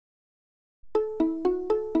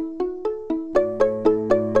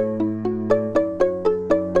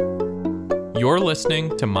You're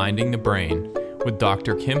listening to Minding the Brain with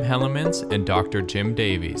Dr. Kim Hellemans and Dr. Jim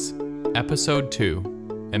Davies. Episode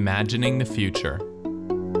 2, Imagining the Future.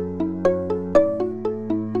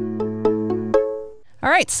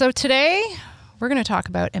 All right, so today we're going to talk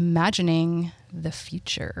about imagining the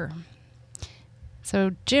future.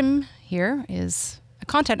 So Jim here is a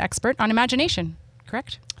content expert on imagination,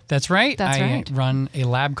 correct? That's right. I run a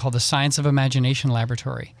lab called the Science of Imagination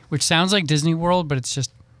Laboratory, which sounds like Disney World, but it's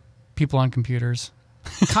just people on computers.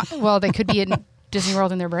 Well, they could be in Disney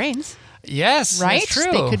World in their brains. Yes, right? That's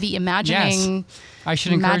true. They could be imagining. Yes. I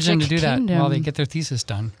should encourage them to do Kingdom. that while they get their thesis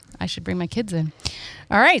done. I should bring my kids in.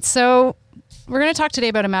 All right, so we're going to talk today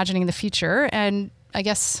about imagining the future. And I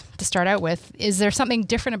guess to start out with, is there something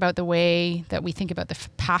different about the way that we think about the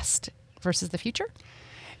past versus the future?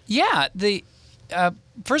 Yeah.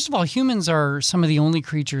 First of all, humans are some of the only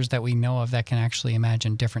creatures that we know of that can actually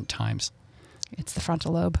imagine different times. It's the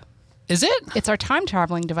frontal lobe. Is it? It's our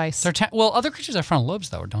time-traveling device. Well, other creatures have frontal lobes,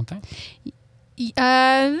 though, don't they?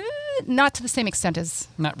 Not to the same extent as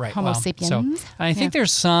Not right. Homo sapiens. So, I think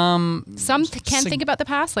there's some can think about the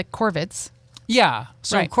past, like corvids. Yeah.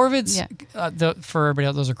 So Right. corvids, Yeah. for everybody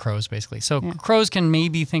else, those are crows, basically. So crows can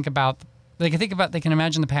maybe they can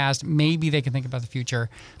imagine the past. Maybe they can think about the future.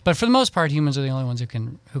 But for the most part, humans are the only ones who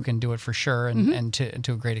can do it for sure, and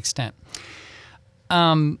to a great extent.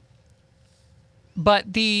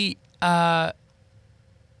 But the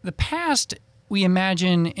past we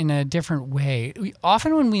imagine in a different way.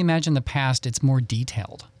 Often when we imagine the past, it's more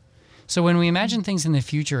detailed. So when we imagine things in the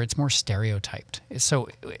future, it's more stereotyped. So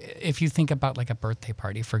if you think about like a birthday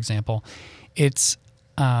party, for example, it's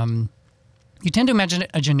you tend to imagine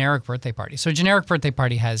a generic birthday party. So a generic birthday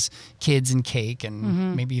party has kids and cake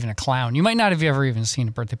and maybe even a clown. You might not have ever even seen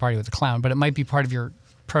a birthday party with a clown, but it might be part of your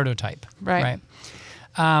prototype. Right.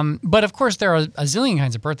 But of course, there are a zillion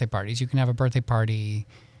kinds of birthday parties. You can have a birthday party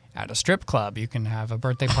at a strip club. You can have a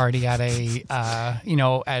birthday party at a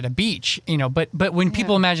at a beach. But when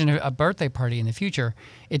people imagine a birthday party in the future,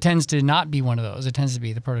 it tends to not be one of those. It tends to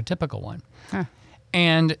be the prototypical one. Huh.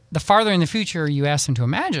 And the farther in the future you ask them to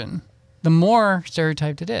imagine, the more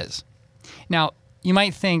stereotyped it is. Now, you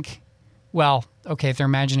might think, well, okay, if they're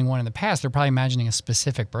imagining one in the past, they're probably imagining a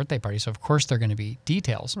specific birthday party. So of course there are going to be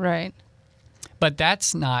details. Right. But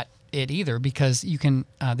that's not it either, because you can.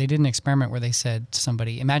 They did an experiment where they said to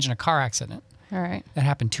somebody, imagine a car accident All right. that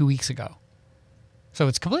happened 2 weeks ago. So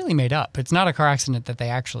it's completely made up. It's not a car accident that they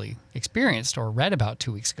actually experienced or read about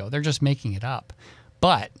 2 weeks ago. They're just making it up.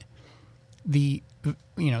 But the people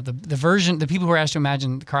who were asked to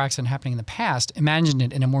imagine the car accident happening in the past imagined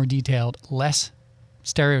it in a more detailed, less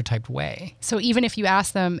stereotyped way. So even if you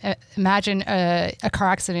ask them, imagine a car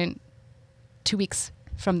accident 2 weeks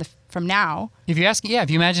from now. If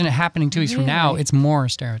you imagine it happening 2 weeks from now, it's more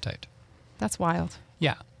stereotyped. That's wild.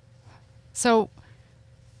 Yeah. So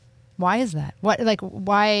why is that?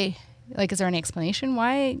 Why is there any explanation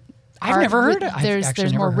why? I've never heard it.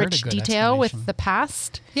 There's more rich detail with the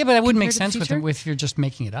past. Yeah, but that wouldn't make compared to sense the future? if you're just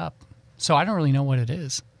making it up. So I don't really know what it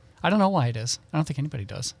is. I don't know why it is. I don't think anybody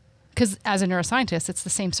does. Because as a neuroscientist, it's the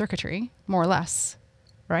same circuitry, more or less,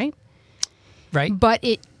 right? Right. But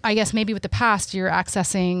I guess maybe with the past, you're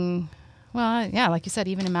accessing, like you said,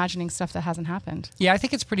 even imagining stuff that hasn't happened. Yeah, I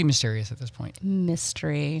think it's pretty mysterious at this point.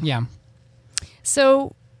 Mystery. Yeah.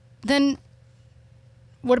 So then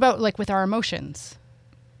what about like with our emotions?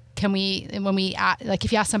 Can we,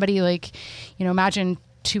 if you ask somebody imagine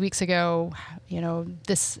 2 weeks ago,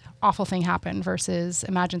 this awful thing happened versus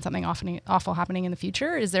imagine something awful happening in the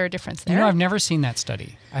future. Is there a difference there? I've never seen that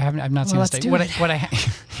study. I've not seen that study.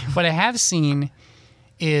 What I have seen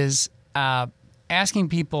is asking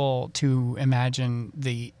people to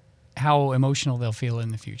imagine how emotional they'll feel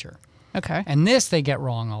in the future. Okay. And this they get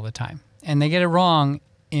wrong all the time. And they get it wrong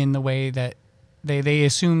in the way that they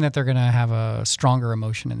assume that they're going to have a stronger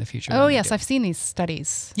emotion in the future. Oh, yes. I've seen these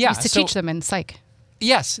studies. Yeah. I used to teach them in psych.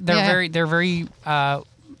 Yes. They're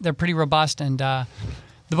pretty robust. And the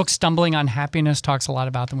book Stumbling on Happiness talks a lot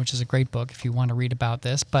about them, which is a great book if you want to read about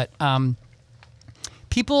this. But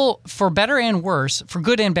people, for better and worse, for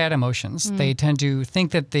good and bad emotions, they tend to think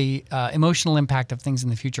that the emotional impact of things in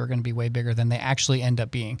the future are going to be way bigger than they actually end up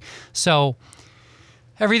being. So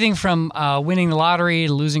everything from winning the lottery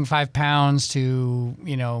to losing 5 pounds to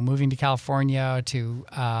moving to California to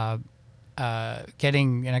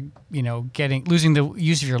losing the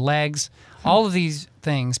use of your legs, all of these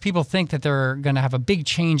things, people think that they're going to have a big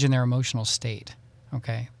change in their emotional state.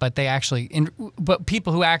 Okay, but but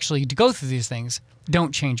people who actually go through these things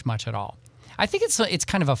don't change much at all. I think it's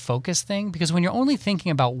kind of a focus thing, because when you're only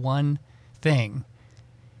thinking about one thing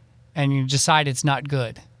and you decide it's not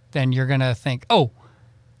good, then you're going to think, oh,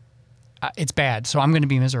 it's bad, so I'm going to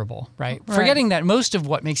be miserable, right? Right. Forgetting that most of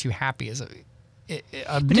what makes you happy is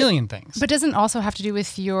a million things. But doesn't it also have to do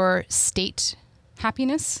with your state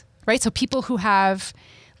happiness, right? So people who have,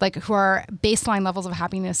 like, who are baseline levels of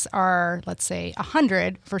happiness are, let's say,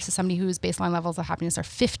 100 versus somebody whose baseline levels of happiness are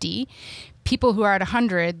 50. People who are at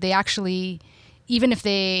 100, they actually, even if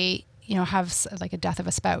they, have like a death of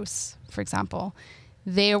a spouse, for example,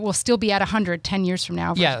 they will still be at 100 10 years from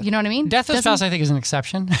now. Yeah. You know what I mean? Death of spouse, I think, is an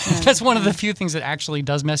exception. That's one of the few things that actually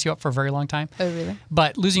does mess you up for a very long time. Oh, really?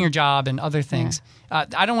 But losing your job and other things.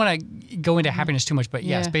 I don't want to go into happiness too much, but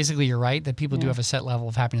yes, Yeah. basically you're right that people do have a set level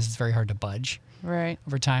of happiness. It's very hard to budge Right.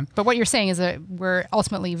 over time. But what you're saying is that we're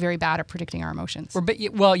ultimately very bad at predicting our emotions.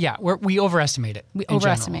 We overestimate it. We in general,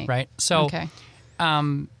 overestimate. right? So, okay.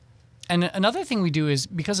 and another thing we do is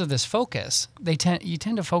because of this focus, you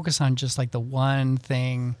tend to focus on just like the one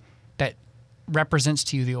thing that represents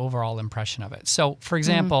to you the overall impression of it. So, for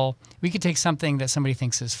example, we could take something that somebody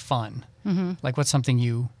thinks is fun. Like what's something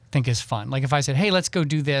you think is fun? Like if I said, "Hey, let's go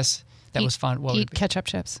do this," that was fun. What would it Eat be? ketchup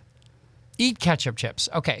chips. Eat ketchup chips.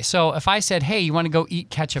 Okay, so if I said, "Hey, you want to go eat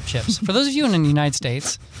ketchup chips?" For those of you in the United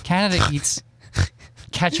States, Canada eats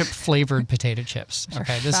ketchup flavored potato chips.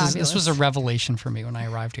 Okay, this was a revelation for me when I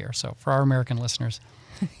arrived here. So for our American listeners,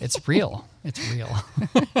 it's real. It's real.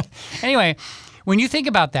 Anyway, when you think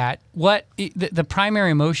about that, the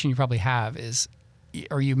primary emotion you probably have is,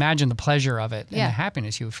 or you imagine the pleasure of it and the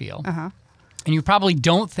happiness you feel, and you probably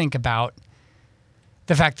don't think about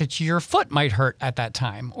the fact that your foot might hurt at that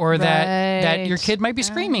time, or that your kid might be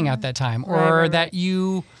screaming at that time, or that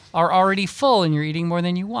you are already full and you're eating more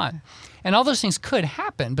than you want. And all those things could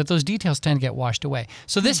happen, but those details tend to get washed away.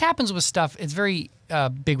 So this happens with stuff. It's very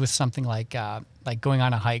big with something like going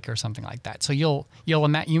on a hike or something like that. So you'll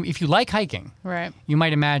imagine, if you like hiking, Right. you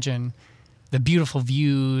might imagine the beautiful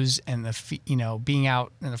views and being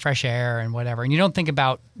out in the fresh air and whatever. And you don't think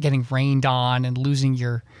about getting rained on and losing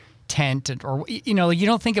your tent, or you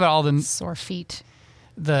don't think about all the Sore feet.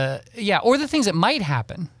 or the things that might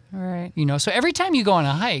happen. Right. So every time you go on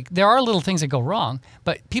a hike, there are little things that go wrong,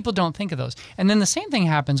 but people don't think of those. And then the same thing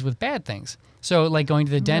happens with bad things. So like going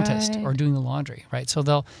to the dentist or doing the laundry, right? So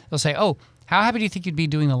they'll say, "Oh, how happy do you think you'd be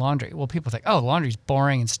doing the laundry?" Well, people think, "Oh, the laundry's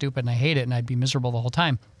boring and stupid and I hate it and I'd be miserable the whole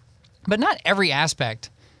time." But not every aspect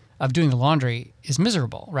of doing the laundry is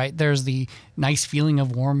miserable, right? There's the nice feeling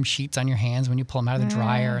of warm sheets on your hands when you pull them out of the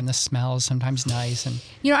dryer, and the smell is sometimes nice. And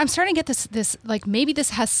I'm starting to get this like maybe this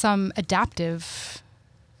has some adaptive.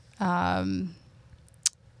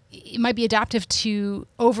 It might be adaptive to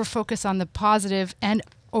over-focus on the positive and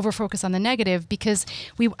over-focus on the negative, because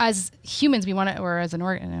we, as humans, we want to, or as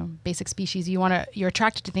an basic species, you're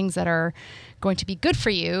attracted to things that are going to be good for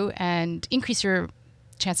you and increase your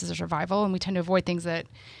chances of survival, and we tend to avoid things that.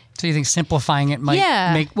 So you think simplifying it might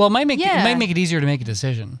make it easier to make a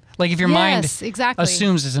decision. Like if your mind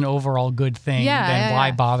assumes it's an overall good thing, then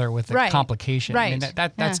why bother with the complication? Right. I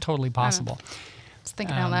mean, that's totally possible. Just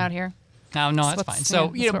thinking out loud here. No, that's fine.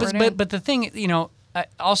 So but the thing,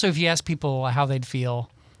 also if you ask people how they'd feel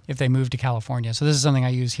if they moved to California. So this is something I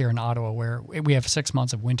use here in Ottawa, where we have 6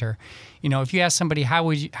 months of winter. If you ask somebody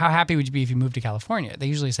how happy would you be if you moved to California, they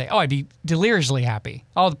usually say, "Oh, I'd be deliriously happy.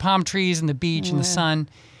 All the palm trees and the beach and the sun."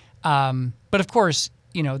 But of course,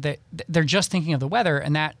 they're just thinking of the weather,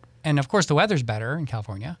 and of course the weather's better in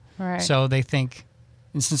California. Right. So they think,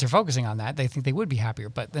 and since they're focusing on that, they think they would be happier.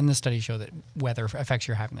 But then the studies show that weather affects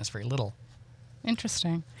your happiness very little.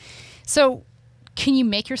 Interesting. So, can you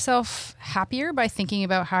make yourself happier by thinking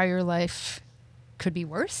about how your life could be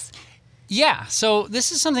worse? Yeah. So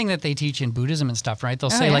this is something that they teach in Buddhism and stuff, right? They'll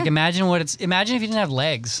say like, imagine if you didn't have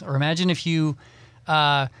legs, or imagine if you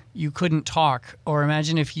couldn't talk, or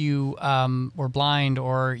imagine if you were blind,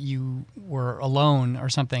 or you were alone or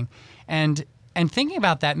something. And thinking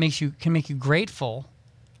about that can make you grateful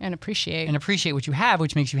and appreciate what you have,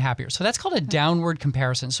 which makes you happier. So that's called a downward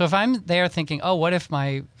comparison. So if I'm there thinking, "Oh, what if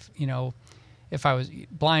if I was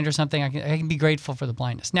blind or something, I can be grateful for the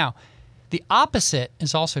blindness." Now, the opposite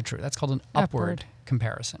is also true. That's called an upward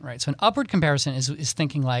comparison, right? So an upward comparison is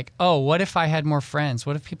thinking like, "Oh, what if I had more friends?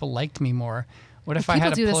 What if people liked me more? What if I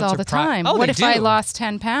had a Pulitzer Prize?" People do this all the time. Oh, what if I lost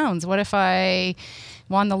 10 pounds? What if I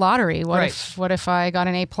won the lottery? What if I got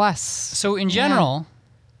an A+? So in general,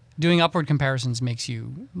 doing upward comparisons makes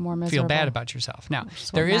you more miserable. Feel bad about yourself. Now,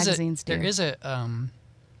 there is an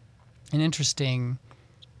interesting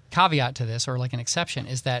caveat to this, or like an exception,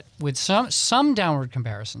 is that with some downward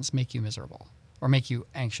comparisons make you miserable or make you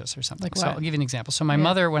anxious or something. Like so what? I'll give you an example. So my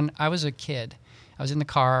mother, when I was a kid, I was in the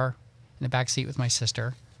car in the back seat with my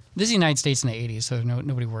sister, This is the United States in the 80s, so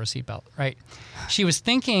nobody wore a seatbelt, right? She was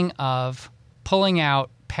thinking of pulling out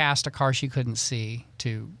past a car she couldn't see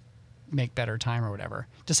to make better time or whatever.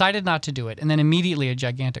 Decided not to do it, and then immediately a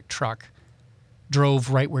gigantic truck drove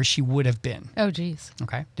right where she would have been. Oh, geez.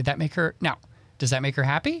 Okay. Did that make her... Now, does that make her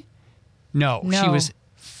happy? No. No. She was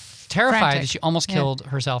terrified Frantic. that she almost Yeah. killed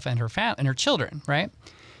herself and her children, right?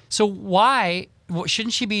 So why...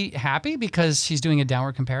 shouldn't she be happy because she's doing a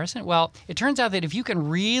downward comparison? Well, it turns out that if you can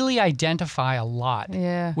really identify a lot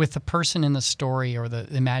Yeah. with the person in the story or the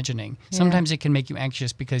imagining, sometimes it can make you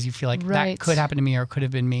anxious because you feel like that Right. could happen to me or could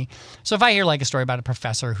have been me. So if I hear like a story about a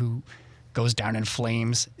professor who goes down in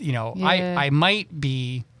flames, Yeah. I might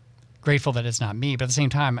be grateful that it's not me, but at the same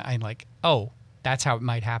time, I'm like, oh, that's how it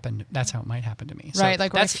might happen. That's how it might happen to me. So Right.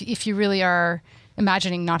 Like that's if you really are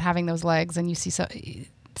imagining not having those legs and you see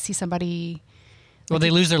somebody. well, they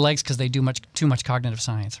lose their legs because they do too much cognitive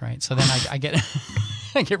science, right? So then I get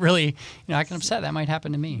I get really I get upset. That might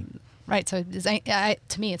happen to me. Right. So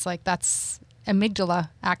to me, it's like that's amygdala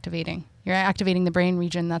activating. You're activating the brain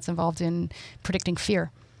region that's involved in predicting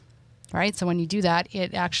fear. Right. So when you do that,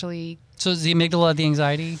 it actually. So is the amygdala the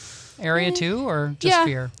anxiety area too, or just yeah,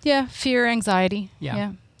 fear? Yeah. Fear, anxiety. Yeah.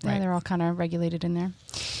 Yeah. Right. They're all kind of regulated in there.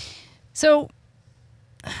 So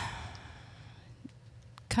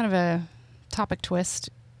kind of a topic twist.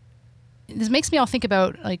 This makes me all think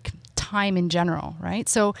about like time in general, right?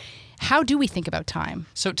 So how do we think about time?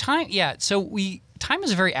 So time is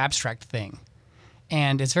a very abstract thing,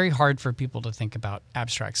 and it's very hard for people to think about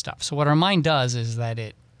abstract stuff. So what our mind does is that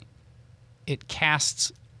it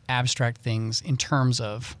casts abstract things in terms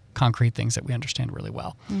of concrete things that we understand really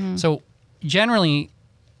well. Mm-hmm. So generally,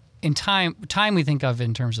 in time we think of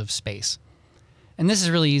in terms of space. And this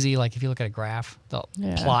is really easy. Like if you look at a graph, the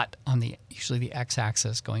plot on usually the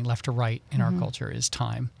x-axis going left to right in our culture is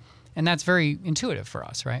time. And that's very intuitive for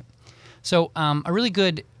us, right? So a really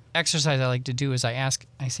good exercise I like to do is I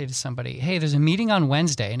say to somebody, hey, there's a meeting on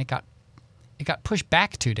Wednesday and it got pushed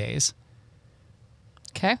back 2 days.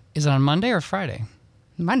 Okay. Is it on Monday or Friday?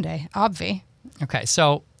 Monday, obvi. Okay,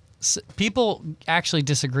 so people actually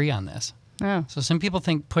disagree on this. Oh. So some people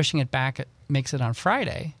think pushing it back makes it on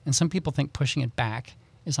Friday, and some people think pushing it back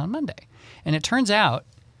is on Monday. And it turns out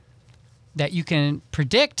that you can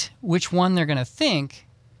predict which one they're going to think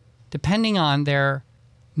depending on their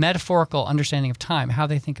metaphorical understanding of time, how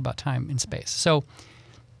they think about time in space. So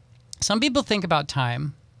some people think about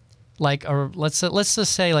time like, let's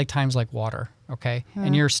just say like time's like water, okay?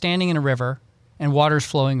 And you're standing in a river and water's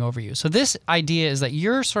flowing over you. So this idea is that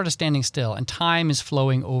you're sort of standing still and time is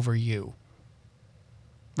flowing over you.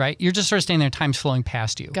 Right? You're just sort of standing there and time's flowing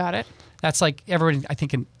past you. Got it. That's like everybody, I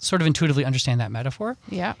think, can sort of intuitively understand that metaphor.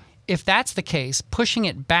 Yeah. If that's the case, pushing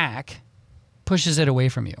it back pushes it away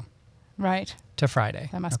from you Right. to Friday.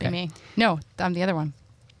 That must be Okay? me. No, I'm the other one.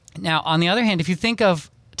 Now, on the other hand, if you think of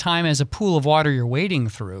time as a pool of water you're wading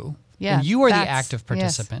through, Yeah. then you are the that's- active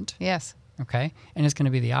participant, Yes. okay? And it's going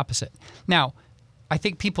to be the opposite. Now, I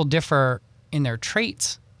think people differ in their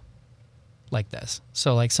traits like this.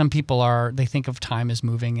 So like some people they think of time as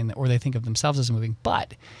moving or they think of themselves as moving,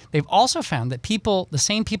 but they've also found that the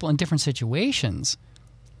same people in different situations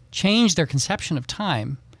change their conception of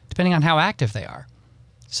time depending on how active they are.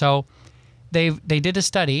 So they did a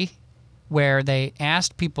study where they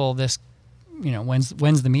asked people this,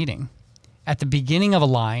 when's the meeting? At the beginning of a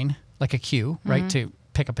line, like a queue, right, to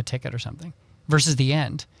pick up a ticket or something, versus the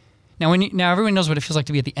end. Now everyone knows what it feels like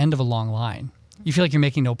to be at the end of a long line. You feel like you're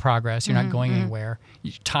making no progress. You're not going anywhere.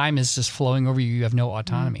 Time is just flowing over you. You have no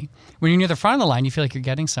autonomy. When you're near the front of the line, you feel like you're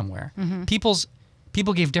getting somewhere.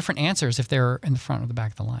 People gave different answers if they're in the front or the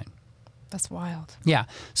back of the line. That's wild. Yeah.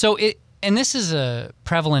 So and this is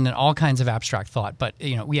prevalent in all kinds of abstract thought, but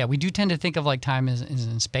we do tend to think of like time as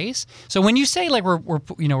in space. So when you say like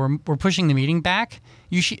we're pushing the meeting back,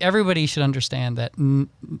 everybody should understand that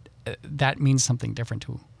that means something different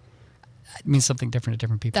to. It means something different to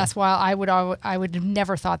different people. That's why I would have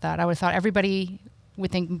never thought that. I would have thought everybody would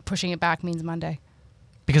think pushing it back means Monday.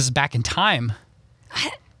 Because it's back in time.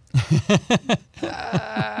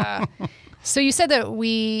 So you said that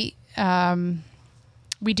we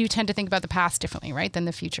do tend to think about the past differently, right, than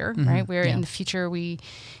the future, right? Where in the future we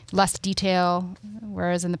less detail,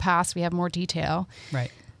 whereas in the past we have more detail.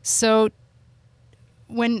 Right. So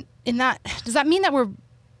does that mean that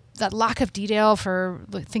that lack of detail for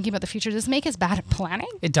thinking about the future, does this make us bad at planning?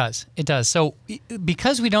 It does. It does. So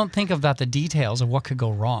because we don't think about the details of what could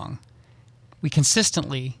go wrong, we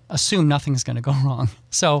consistently assume nothing's going to go wrong.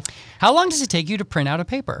 So how long does it take you to print out a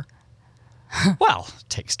paper? Well, it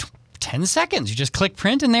takes 10 seconds. You just click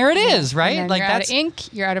print and there it is, right? And then Like you're out of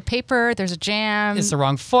ink, you're out of paper, there's a jam. it's the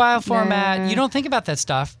wrong file format. Nah. You don't think about that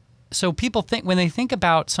stuff. So people think when they think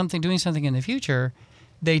about doing something in the future,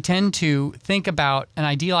 they tend to think about an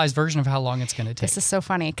idealized version of how long it's going to take. This is so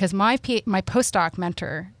funny because my postdoc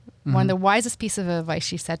mentor, one of the wisest pieces of advice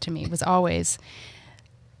she said to me was always,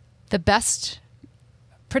 the best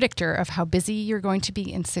predictor of how busy you're going to be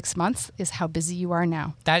in 6 months is how busy you are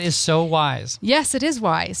now. That is so wise. Yes, it is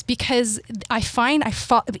wise because I find I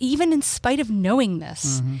fall, even in spite of knowing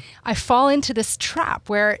this, I fall into this trap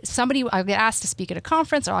where I'll get asked to speak at a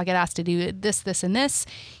conference or I'll get asked to do this, this, and this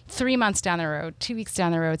 3 months down the road, 2 weeks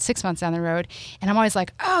down the road, 6 months down the road. And I'm always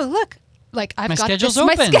like, oh, look, like I've My got schedule's this.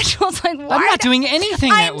 open. My schedule's like, why I'm not doing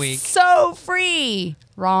anything that I'm week. so free.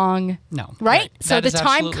 Wrong. No. Right? So That the is time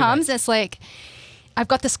absolutely comes, right. it's like, I've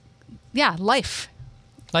got this, life.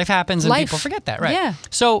 Life happens and Life. people forget that, right? Yeah.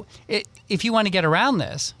 So if you want to get around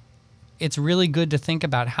this, it's really good to think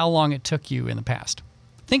about how long it took you in the past.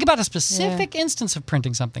 Think about a specific instance of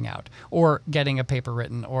printing something out or getting a paper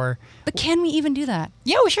written or But can we even do that?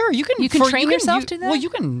 yeah, well, sure. You can train yourself to do that?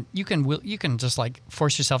 Well, you can just like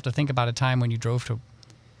force yourself to think about a time when you drove to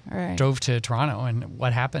All right. Toronto and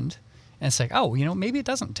what happened. And it's like, oh, maybe it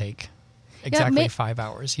doesn't take exactly 5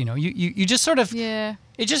 hours. You just sort of Yeah.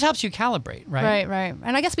 it just helps you calibrate, right? Right.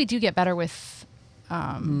 And I guess we do get better with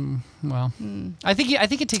Well, I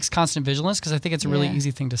think it takes constant vigilance because I think it's a really Yeah. easy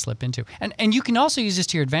thing to slip into, and you can also use this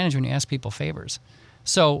to your advantage when you ask people favors.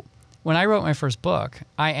 So when I wrote my first book,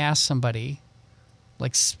 I asked somebody,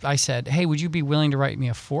 like I said, "Hey, would you be willing to write me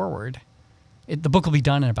a foreword? The book will be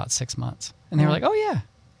done in about 6 months." And they were like, "Oh yeah."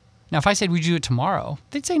 Now, if I said, "Would you do it tomorrow?"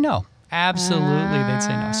 They'd say no. Absolutely, they'd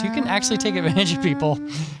say no. So you can actually take advantage of people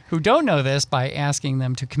who don't know this by asking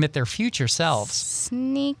them to commit their future selves.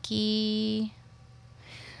 Sneaky.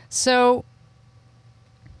 So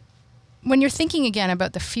when you're thinking again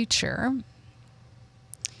about the future,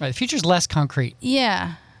 Right, the future's less concrete.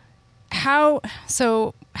 yeah. How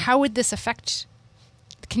would this affect?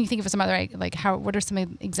 Can you think of some other what are some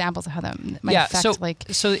examples of how that might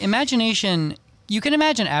affect so imagination, you can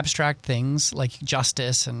imagine abstract things like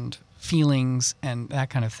justice and feelings and that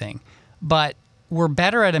kind of thing, but we're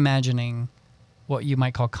better at imagining what you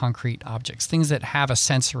might call concrete objects, things that have a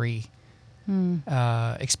sensory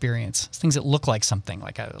experience, things that look like something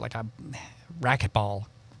like a racquetball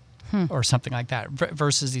or something like that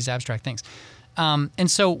versus these abstract things. And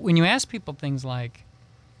so when you ask people things like,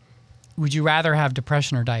 would you rather have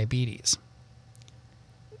depression or diabetes?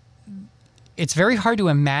 It's very hard to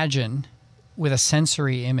imagine with a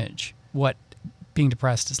sensory image what being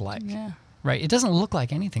depressed is like. Yeah. Right? It doesn't look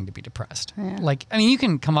like anything to be depressed. Yeah. You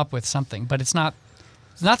can come up with something, but it's not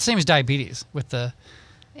the same as diabetes with the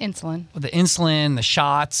Insulin, insulin, the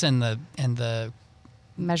shots and the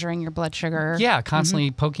measuring your blood sugar. constantly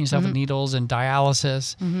poking yourself with needles and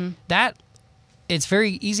dialysis. That it's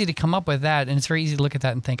very easy to come up with that, and it's very easy to look at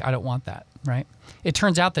that and think, I don't want that, right? It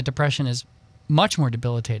turns out that depression is much more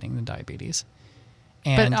debilitating than diabetes.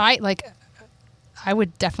 And But I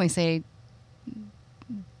would definitely say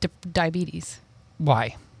diabetes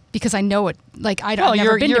why? because I know it. Like I've Well,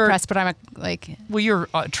 never been you're- depressed, but I'm like Well, you're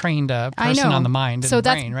a trained I person know on the mind and so the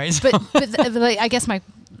that's, brain, right? But like, I guess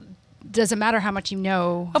does it matter how much you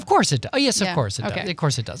know? Of course it does. Oh, yes, Yeah. of course it Okay. does. Of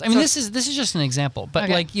course it does. I mean, this is just an example, but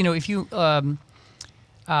Okay. if you,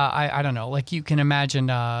 I don't know, like you can imagine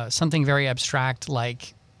something very abstract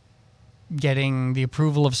like getting the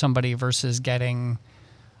approval of somebody versus getting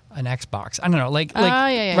an Xbox. I don't know, like yeah,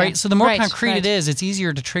 right. yeah. So the more Right, concrete right. it is, it's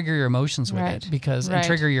easier to trigger your emotions with Right, it because and right.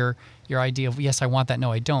 trigger your idea of yes, I want that,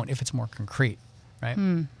 no, I don't. If it's more concrete, right?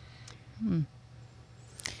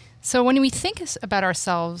 So when we think about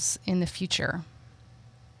ourselves in the future,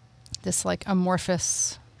 this like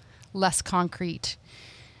amorphous, less concrete,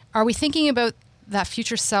 are we thinking about that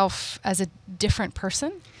future self as a different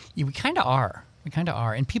person? Yeah, we kind of are.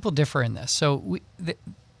 And people differ in this. So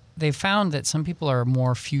they found that some people are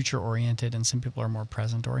more future oriented and some people are more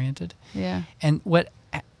present oriented. Yeah. And what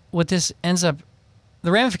this ends up,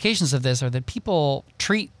 the ramifications of this are that people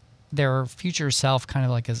treat their future self kind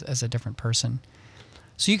of like as a different person.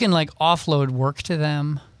 So you can like offload work to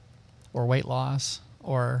them or weight loss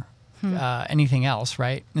or anything else,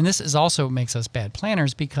 right? And this is also makes us bad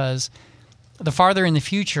planners because the farther in the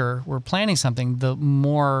future we're planning something, the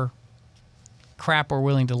more crap we're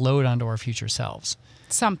willing to load onto our future selves.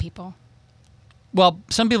 Some people. Well,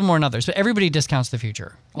 some people more than others, but everybody discounts the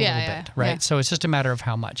future a Yeah, little yeah, bit, right? yeah. So it's just a matter of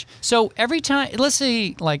how much. So every time, let's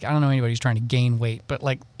say, like, I don't know anybody who's trying to gain weight, but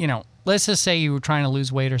like, let's just say you were trying to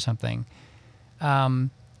lose weight or something.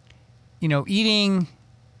 Eating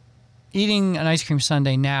eating an ice cream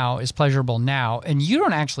sundae now is pleasurable now, and you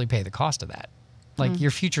don't actually pay the cost of that. Like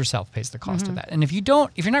your future self pays the cost of that. And if you're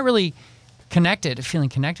not really feeling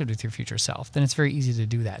connected with your future self, then it's very easy to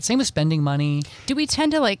do that. Same with spending money. Do we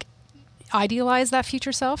tend to like idealize that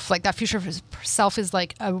future self? Like that future self is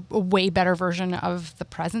like a way better version of the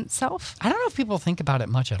present self? I don't know if people think about it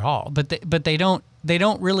much at all, but they don't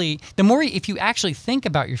really. The more, if you actually think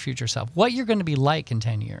about your future self, what you're going to be like in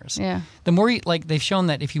 10 years, the more like they've shown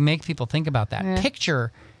that if you make people think about that,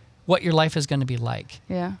 picture what your life is going to be like,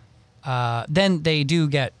 then they do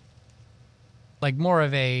get like more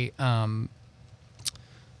of a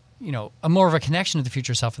more of a connection to the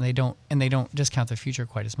future self, and they don't discount the future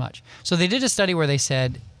quite as much. So they did a study where they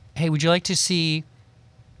said, hey, would you like to see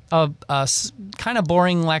a kind of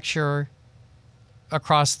boring lecture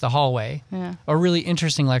across the hallway, a really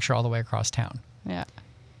interesting lecture all the way across town? Yeah.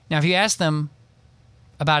 Now, if you ask them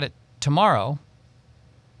about it tomorrow,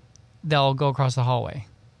 they'll go across the hallway.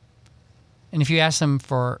 And if you ask them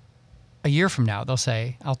for a year from now, they'll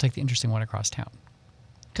say, I'll take the interesting one across town.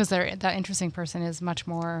 Because that interesting person is much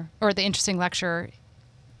more, or the interesting lecture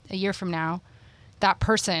a year from now, that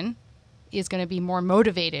person is going to be more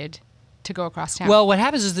motivated to go across town. Well, what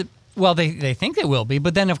happens is that, they think they will be,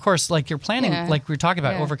 but then, of course, like you're planning, like we were talking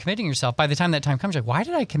about, overcommitting yourself. By the time that time comes, you're like, why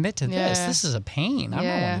did I commit to this? This is a pain. I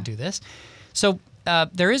don't want to do this. So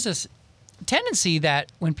there is this tendency that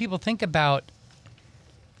when people think about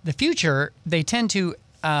the future, they tend to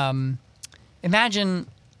imagine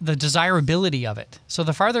the desirability of it. So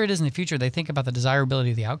the farther it is in the future, they think about the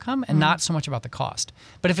desirability of the outcome and not so much about the cost.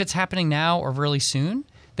 But if it's happening now or really soon,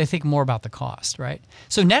 they think more about the cost, right?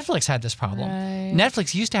 So Netflix had this problem. Right.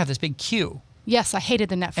 Netflix used to have this big queue. Yes, I hated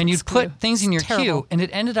the Netflix And you'd queue. put things in your It's terrible. queue, and it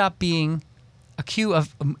ended up being a queue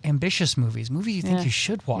of ambitious movies you think you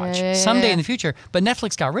should watch someday in the future. But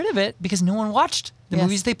Netflix got rid of it because no one watched the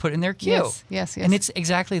movies they put in their queue. Yes. And it's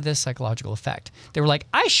exactly this psychological effect. They were like,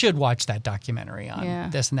 I should watch that documentary on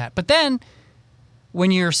this and that. But then when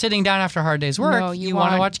you're sitting down after a hard day's work, No, you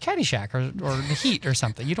want to watch Caddyshack or The Heat or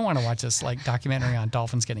something. You don't want to watch this like documentary on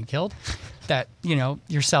dolphins getting killed that,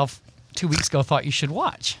 yourself 2 weeks ago thought you should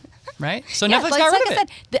watch, right? So Netflix got rid of it.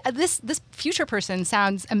 I said, this future person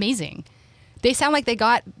sounds amazing. They sound like they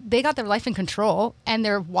got their life in control, and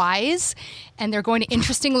they're wise, and they're going to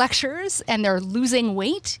interesting lectures, and they're losing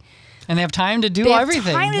weight. And they have time to do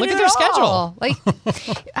everything. Look at their schedule. Like,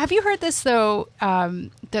 have you heard this though?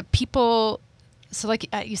 That people, so like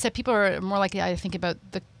you said, people are more likely to think about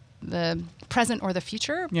the present or the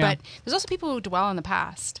future. Yeah. But there's also people who dwell on the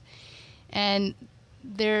past, and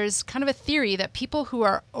there's kind of a theory that people who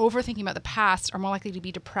are overthinking about the past are more likely to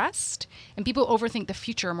be depressed, and people who overthink the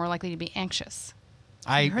future are more likely to be anxious.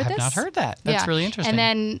 I have not heard that. That's really interesting.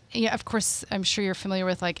 And then, of course, I'm sure you're familiar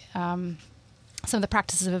with like some of the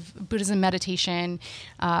practices of Buddhism, meditation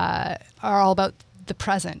are all about the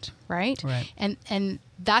present, right? Right. And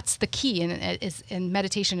that's the key. And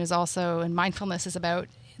meditation is also, and mindfulness is about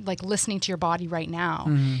like listening to your body right now.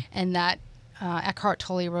 Mm-hmm. And that Eckhart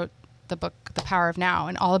Tolle wrote the book The Power of Now,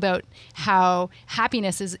 and all about how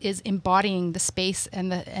happiness is embodying the space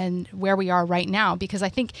and where we are right now. Because I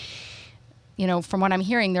think, from what I'm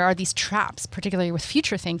hearing, there are these traps, particularly with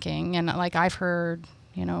future thinking, and like I've heard,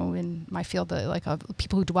 in my field, that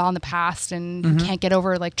people who dwell in the past and who can't get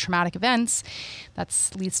over like traumatic events, that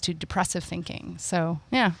leads to depressive thinking. So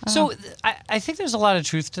yeah. I think there's a lot of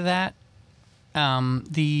truth to that.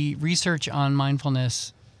 The research on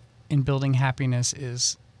mindfulness in building happiness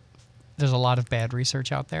there's a lot of bad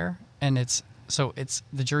research out there, and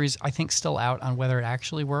the jury's, I think, still out on whether it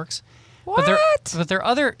actually works. What? But there are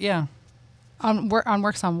other On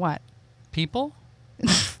works on what? people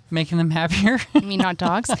making them happier. I mean, not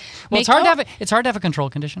dogs. Well, it's hard to have a control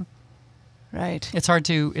condition. Right. It's hard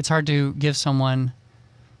to give someone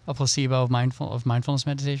a placebo of mindfulness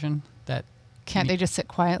meditation that Can't they just sit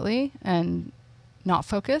quietly and not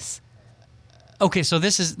focus? Okay, so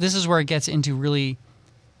this is where it gets into really.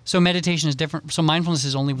 So meditation is different. So mindfulness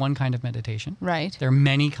is only one kind of meditation. Right. There are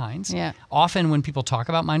many kinds. Yeah. Often when people talk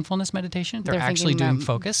about mindfulness meditation, they're actually thinking doing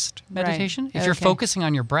focused meditation. Right. If you're Okay. focusing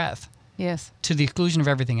on your breath Yes. to the exclusion of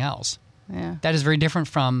everything else, Yeah. that is very different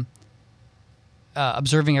from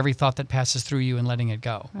observing every thought that passes through you and letting it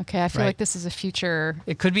go. Okay, I feel Right. like this is a future.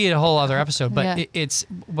 It could be a whole other episode, but Yeah.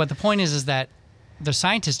 but the point is that the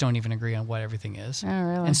scientists don't even agree on what everything is. Oh,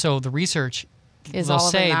 really? And so the research, Is they'll all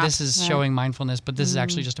over say that. this is Yeah. showing mindfulness, but this is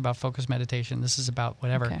actually just about focused meditation. This is about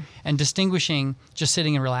whatever. Okay. And distinguishing just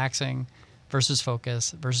sitting and relaxing versus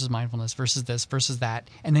focus versus mindfulness versus this versus that,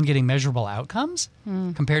 and then getting measurable outcomes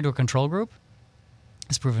compared to a control group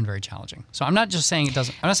is proven very challenging. So I'm not just saying it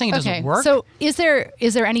doesn't. I'm not saying it doesn't work. So is there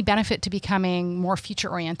any benefit to becoming more future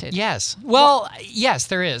oriented? Yes. Well, yes,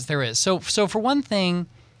 there is. There is. So for one thing,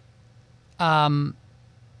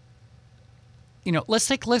 let's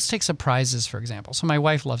take surprises for example. So my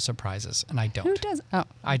wife loves surprises, and I don't. Who does? Oh,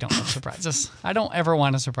 I don't love surprises. I don't ever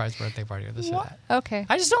want a surprise birthday party or this or that. okay.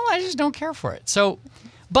 I just don't care for it. So,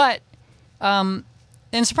 but, and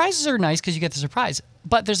surprises are nice because you get the surprise.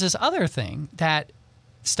 But there's this other thing that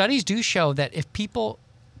studies do show that if people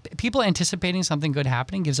anticipating something good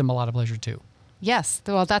happening gives them a lot of pleasure too. Yes.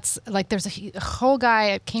 Well, that's like there's a whole guy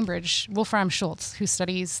at Cambridge, Wolfram Schultz, who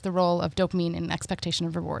studies the role of dopamine in expectation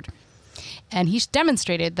of reward. And he's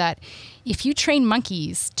demonstrated that if you train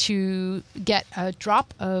monkeys to get a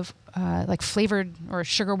drop of like flavored or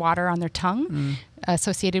sugar water on their tongue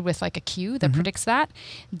associated with like a cue that predicts that,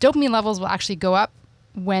 dopamine levels will actually go up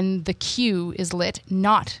when the cue is lit,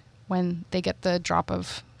 not when they get the drop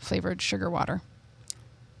of flavored sugar water.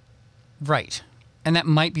 Right. And that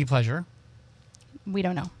might be pleasure. We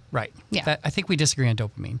don't know. Right. Yeah. I think we disagree on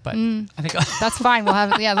dopamine, but I think That's fine. We'll have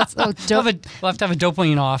let's we'll have to have a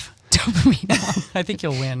dopamine off. dopamine. I think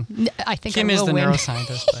you'll win. I think Kim I is will the win.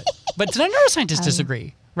 neuroscientist, but the neuroscientists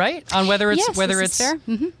disagree, right? On whether it's Yes, this is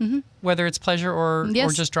fair. whether it's pleasure or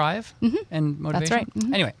Yes. just drive and motivation. That's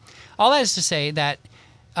right. Anyway, all that is to say that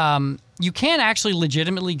you can actually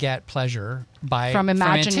legitimately get pleasure From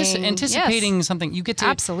imagining, anticipating something. You get to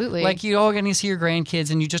Absolutely. like you all going to see your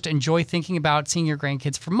grandkids, and you just enjoy thinking about seeing your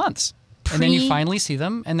grandkids for months, and then you finally see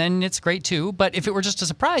them, and then it's great too. But if it were just a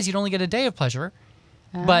surprise, you'd only get a day of pleasure.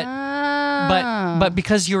 But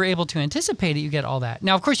because you were able to anticipate it, you get all that.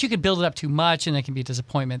 Now, of course, you could build it up too much, and it can be a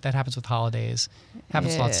disappointment. That happens with holidays.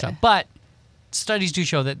 Happens with lots of stuff. But studies do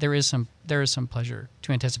show that there is some pleasure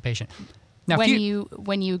to anticipation. Now,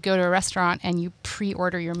 when you go to a restaurant and you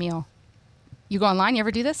pre-order your meal, you go online. You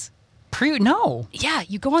ever do this? No, Yeah,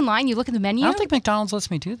 you go online. You look at the menu. I don't think McDonald's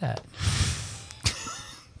lets me do that.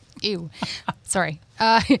 Ew. Sorry.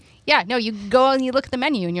 Yeah, no, you go and you look at the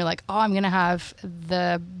menu and you're like, oh, I'm going to have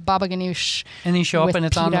the baba ganoush. And then you show up with and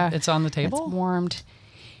it's pita on the that's table. warmed.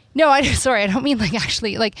 No, I don't mean like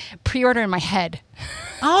actually like pre-order in my head.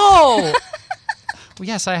 Oh, well,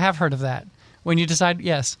 yes, I have heard of that. When you decide,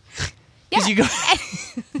 yes, because you go. I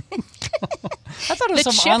thought it was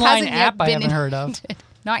The some chip online hasn't yet app I been haven't heard of.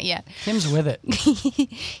 Not yet. Kim's with it.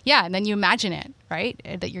 Yeah, and then you imagine it, right?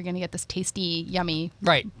 That you're going to get this tasty, yummy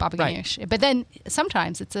Right, baba right. ganoush. But then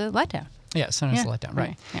sometimes it's a letdown. Yeah, sometimes Yeah, it's a letdown. Right.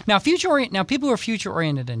 right, yeah. Now, people who are future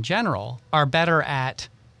oriented in general are better at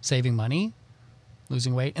saving money,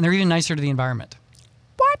 losing weight, and they're even nicer to the environment.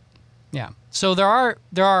 What? Yeah. So there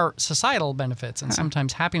are societal benefits and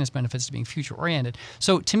sometimes happiness benefits to being future oriented.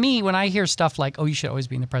 So to me, when I hear stuff like, "Oh, you should always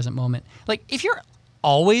be in the present moment," like if you're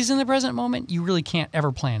always in the present moment, you really can't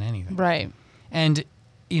ever plan anything. Right. And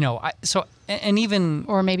even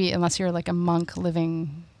Or maybe unless you're like a monk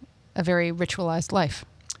living a very ritualized life.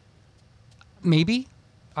 maybe.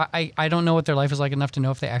 I don't know what their life is like enough to know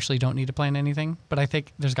if they actually don't need to plan anything, but I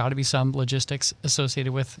think there's got to be some logistics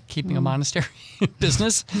associated with keeping a monastery in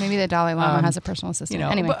business. Maybe the Dalai Lama has a personal assistant.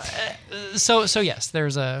 Anyway. But, so yes,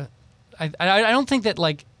 there's a. I don't think that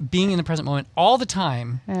like being in the present moment all the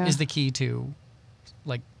time Yeah. is the key to,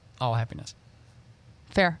 like, all happiness.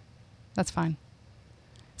 Fair. That's fine.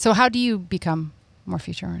 So how do you become more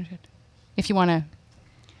future oriented? If you want to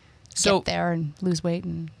get there and lose weight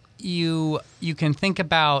and you can think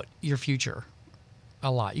about your future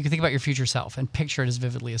a lot. You can think about your future self and picture it as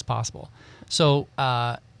vividly as possible. So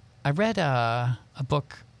I read a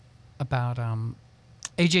book about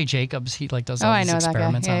A.J. Jacobs. He like does all I these know that guy.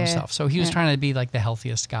 experiments on Yeah, himself. So he was yeah. trying to be like the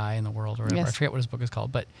healthiest guy in the world or whatever. Yes. I forget what his book is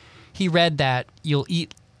called, but he read that you'll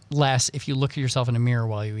eat less if you look at yourself in a mirror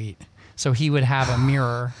while you eat. So he would have a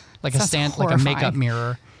mirror, like Sounds like a makeup horrifying.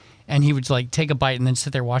 mirror, and he would like take a bite and then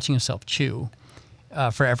sit there watching himself chew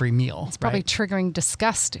for every meal. it's probably right? triggering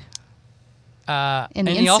disgust. In the And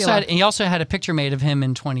he insula. also had a picture made of him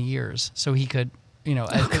in 20 years, so he could,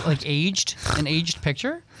 like an aged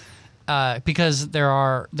picture, because there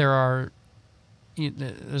are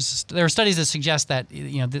studies that suggest that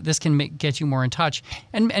this can get you more in touch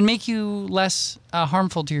and make you less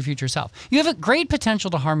harmful to your future self. You have a great potential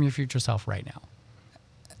to harm your future self right now.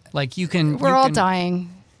 Like We're all dying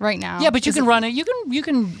right now. Yeah, but you can run it. You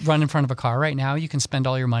can run in front of a car right now. You can spend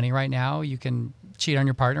all your money right now. You can cheat on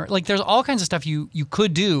your partner. Like there's all kinds of stuff you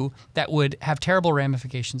could do that would have terrible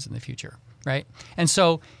ramifications in the future, right? And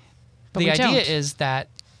so But the we idea don't. is that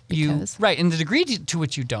Because- and the degree to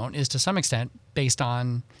which you don't is to some extent based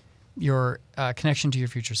on your connection to your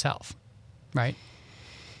future self, right?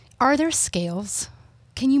 Are there scales?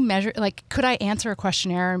 can you measure, like, could I answer a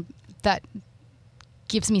questionnaire that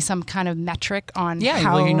gives me some kind of metric on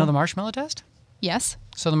how... well, you know the marshmallow test? Yes.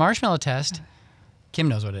 So the marshmallow test, Kim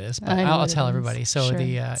knows what it is, but I know I'll what it tell is. everybody. So Sure.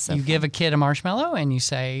 you give a kid a marshmallow and you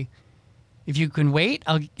say, if you can wait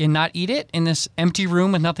and not eat it in this empty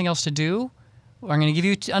room with nothing else to do, I'm going to give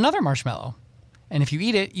you another marshmallow. And if you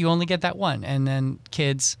eat it, you only get that one. And then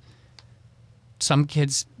some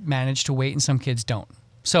kids manage to wait and some kids don't.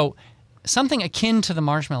 So something akin to the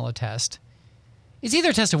marshmallow test is either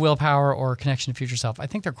a test of willpower or connection to future self. I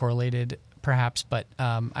think they're correlated, perhaps, but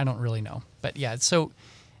I don't really know. But yeah, so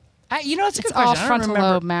it's a It's good all question. frontal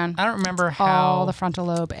lobe, man. I don't remember It's how. all the frontal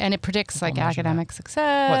lobe, and it predicts like imagine academic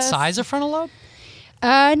success. What size of frontal lobe?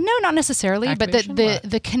 No, not necessarily, Activation? but What?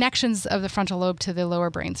 the connections of the frontal lobe to the lower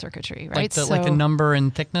brain circuitry, right? Like the number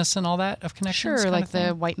and thickness and all that of connections. Sure, kind like of thing?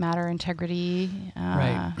 the white matter integrity,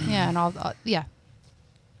 Right. Yeah, and all,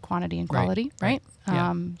 quantity and Right, quality, right, right?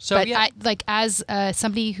 yeah. So, but yeah. as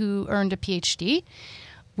somebody who earned a PhD,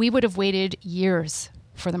 we would have waited years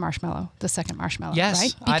for the marshmallow, the second marshmallow,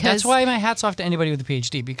 Yes, right? that's why my hat's off to anybody with a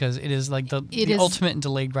PhD, because it is like the is- ultimate in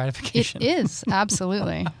delayed gratification. It is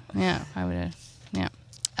absolutely, yeah. I would, yeah.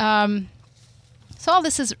 So all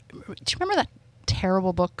this is. Do you remember that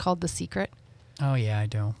terrible book called The Secret? Oh yeah, I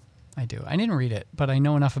do. I didn't read it, but I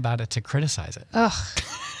know enough about it to criticize it. Ugh,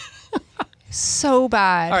 so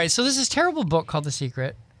bad. All right, so this is terrible book called The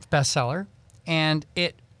Secret, bestseller, and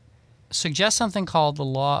it suggests something called the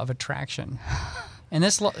law of attraction. And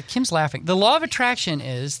this Kim's laughing. The law of attraction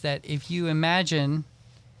is that if you imagine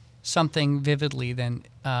something vividly, then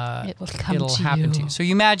It will come it'll to happen to you. you. So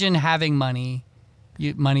you imagine having money,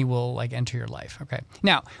 money will like enter your life. Okay.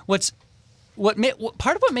 Now, what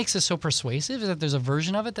part of what makes this so persuasive is that there's a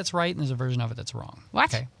version of it that's right and there's a version of it that's wrong.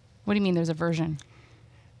 What? Okay. What do you mean? There's a version.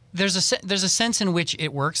 There's a sense in which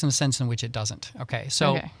it works and a sense in which it doesn't. Okay.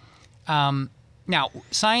 So Okay. now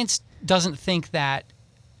science doesn't think that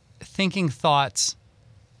thinking thoughts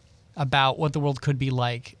about what the world could be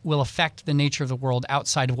like will affect the nature of the world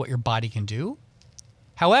outside of what your body can do.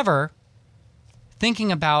 However,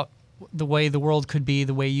 thinking about the way the world could be,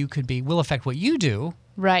 the way you could be, will affect what you do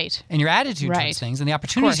Right. and your attitude Right. towards things and the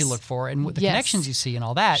opportunities you course. look for and the Yes. connections you see and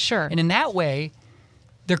all that. Sure. And in that way,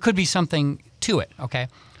 there could be something to it. Okay.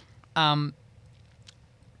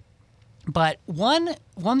 But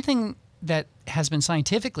one thing that has been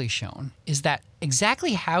scientifically shown is that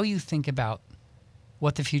exactly how you think about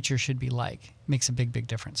what the future should be like makes a big, big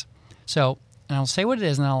difference. So, and I'll say what it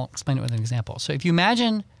is and I'll explain it with an example. So if you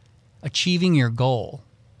imagine achieving your goal,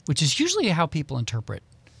 which is usually how people interpret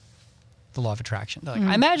the law of attraction. They're like,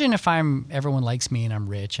 I imagine if everyone likes me and I'm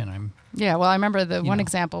rich and I'm... Yeah. Well, I remember the one know.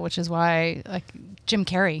 example, which is why like Jim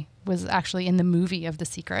Carrey was actually in the movie of The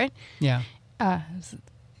Secret. Yeah.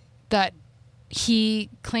 That he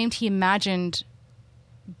claimed he imagined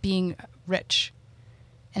being rich,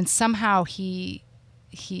 and somehow he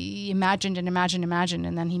imagined and imagined,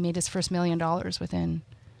 and then he made his first $1 million within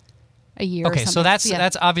a year. or Okay, so something.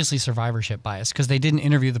 that's obviously survivorship bias because they didn't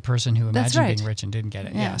interview the person who That's imagined right. being rich and didn't get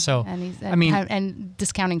it. Yeah. So and he's, I mean, and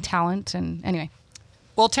discounting talent, and anyway.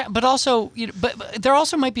 well, but also, but there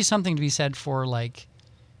also might be something to be said for like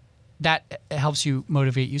that helps you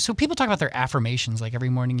motivate you. So people talk about their affirmations, like every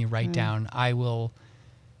morning you write down, "I will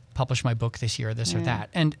publish my book this year," this or that.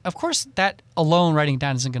 And of course, that alone, writing it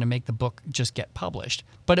down, isn't going to make the book just get published,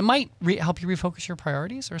 but it might help you refocus your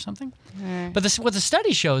priorities or something. But what the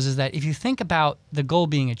study shows is that if you think about the goal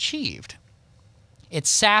being achieved, it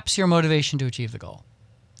saps your motivation to achieve the goal.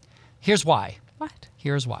 Here's why. What?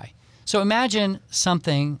 Here's why. So imagine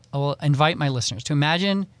something, I will invite my listeners to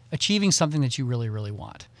imagine achieving something that you really, really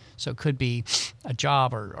want. So it could be a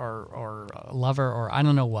job or a lover or I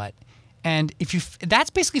don't know what. And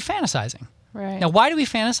that's basically fantasizing. Right. Now, why do we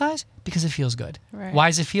fantasize? Because it feels good. Right. Why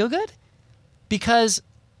does it feel good? Because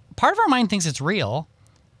part of our mind thinks it's real,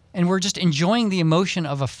 and we're just enjoying the emotion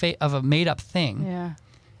of a made-up thing. Yeah.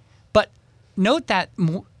 But note that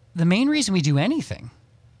the main reason we do anything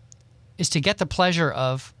is to get the pleasure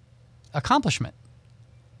of accomplishment.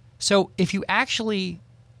 So if you actually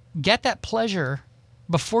get that pleasure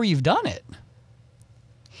before you've done it,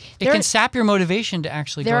 it There- can sap your motivation to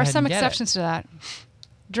actually There go are ahead some and get it. exceptions to that.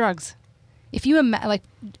 Drugs. If you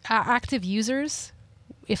active users,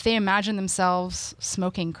 if they imagine themselves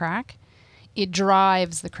smoking crack, it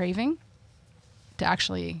drives the craving to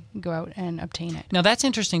actually go out and obtain it. Now that's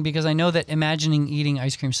interesting because I know that imagining eating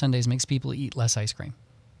ice cream sundaes makes people eat less ice cream.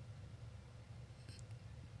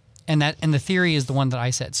 And the theory is the one that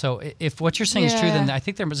I said. So if what you're saying is true, then Yeah. I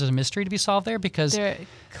think there's a mystery to be solved there because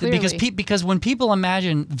Clearly. because when people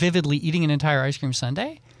imagine vividly eating an entire ice cream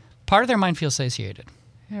sundae, part of their mind feels satiated.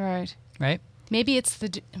 All right. right? Maybe it's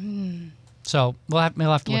So we'll have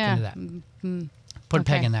to look yeah. into that. Put a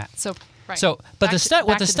peg Okay. in that. So, right. So, but Back what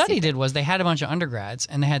back the to study secret. did was they had a bunch of undergrads,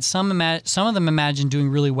 and they had some of them imagine doing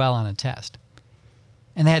really well on a test,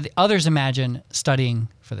 and they had the others imagine studying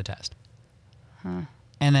for the test,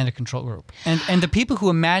 and then a control group. And the people who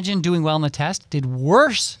imagined doing well on the test did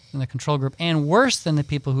worse than the control group, and worse than the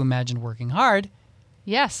people who imagined working hard,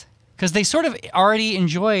 Yes. because they sort of already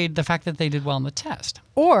enjoyed the fact that they did well on the test.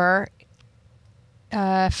 Or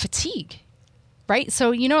fatigue, right?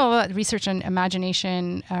 So you know about research on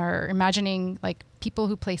imagination or imagining, like people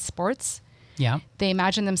who play sports. Yeah. They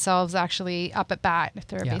imagine themselves actually up at bat if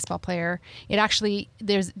they're a Yeah. baseball player. It actually,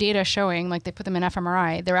 there's data showing, like they put them in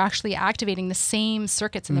fMRI, they're actually activating the same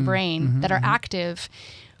circuits in the brain that are active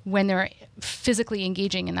when they're physically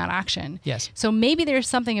engaging in that action. Yes. So maybe there's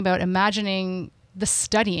something about imagining the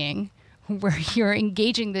studying where you're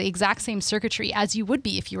engaging the exact same circuitry as you would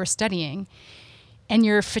be if you were studying, and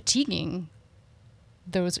you're fatiguing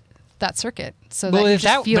that circuit. So Well, that you if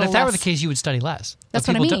just that feel were the less- case, you would study less. That's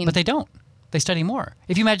But what I people mean. But they don't. They study more.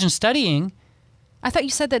 If you imagine studying, I thought you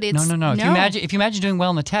said that it's no. If you imagine doing well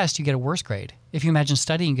on the test, you get a worse grade. If you imagine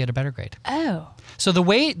studying, you get a better grade. Oh. So the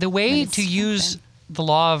way it's to use the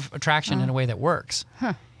law of attraction in a way that works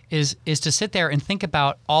is to sit there and think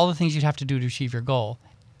about all the things you'd have to do to achieve your goal.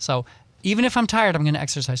 So even if I'm tired, I'm going to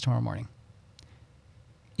exercise tomorrow morning.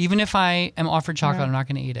 Even if I am offered chocolate, Right. I'm not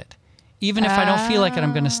going to eat it. Even if I don't feel like it,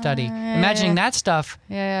 I'm going to study. Imagining that stuff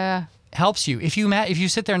Yeah. helps you. If you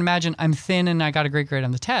sit there and imagine I'm thin and I got a great grade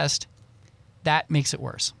on the test, that makes it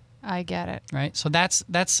worse, I get it. right? So that's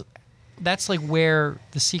like where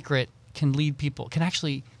the secret can lead people, can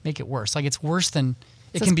actually make it worse. Like it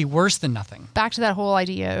So can be worse than nothing. Back to that whole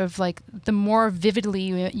idea of like the more vividly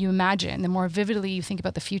you imagine, the more vividly you think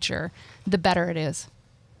about the future, the better it is,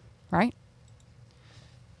 right?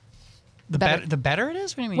 The better it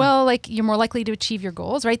is? What do you mean? Well, like you're more likely to achieve your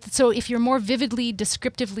goals, right? So if you're more vividly,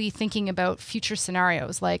 descriptively thinking about future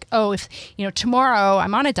scenarios, like, oh, if, tomorrow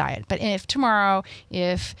I'm on a diet, but if tomorrow,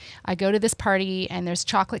 if I go to this party and there's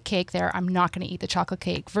chocolate cake there, I'm not going to eat the chocolate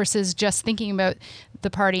cake, versus just thinking about the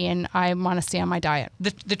party and I want to stay on my diet.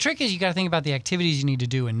 the trick is you got to think about the activities you need to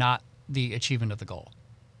do and not the achievement of the goal.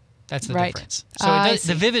 That's the Right. difference. So I the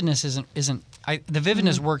see. vividness the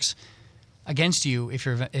vividness works against you if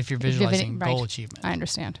you're visualizing Right. goal achievement. I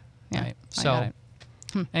understand. Yeah. Right. I got So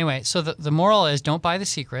it. anyway, so the moral is don't buy The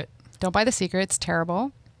Secret, Don't buy The Secret. It's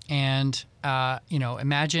terrible. and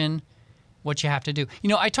imagine what you have to do.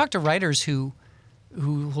 I talk to writers who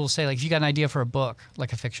will say, like, if you got an idea for a book,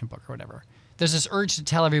 like a fiction book or whatever, there's this urge to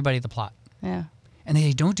tell everybody the plot, Yeah. and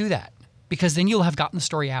they don't do that because then you'll have gotten the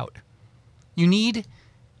story out. You need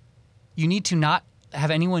to not have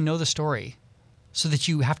anyone know the story, so that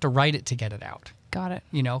you have to write it to get it out. Got it.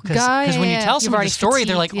 Because when you tell You've someone the already story,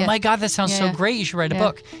 they're like, fatigued, "Oh my God, that sounds so Yeah. great! You should write a Yeah.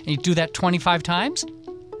 book." And you do that 25 times.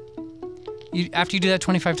 After you do that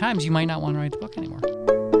 25 times, you might not want to write the book anymore.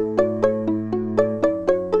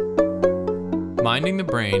 Minding the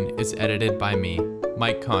Brain is edited by me,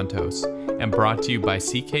 Mike Contos, and brought to you by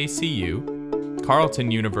CKCU,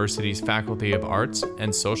 Carleton University's Faculty of Arts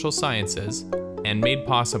and Social Sciences, and made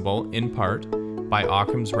possible, in part, by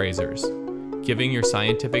Occam's Razors, giving your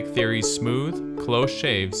scientific theories smooth, close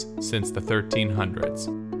shaves since the 1300s.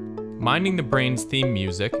 Minding the Brain's theme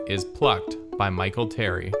music is Plucked by Michael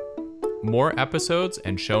Terry. More episodes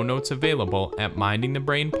and show notes available at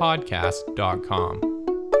mindingthebrainpodcast.com.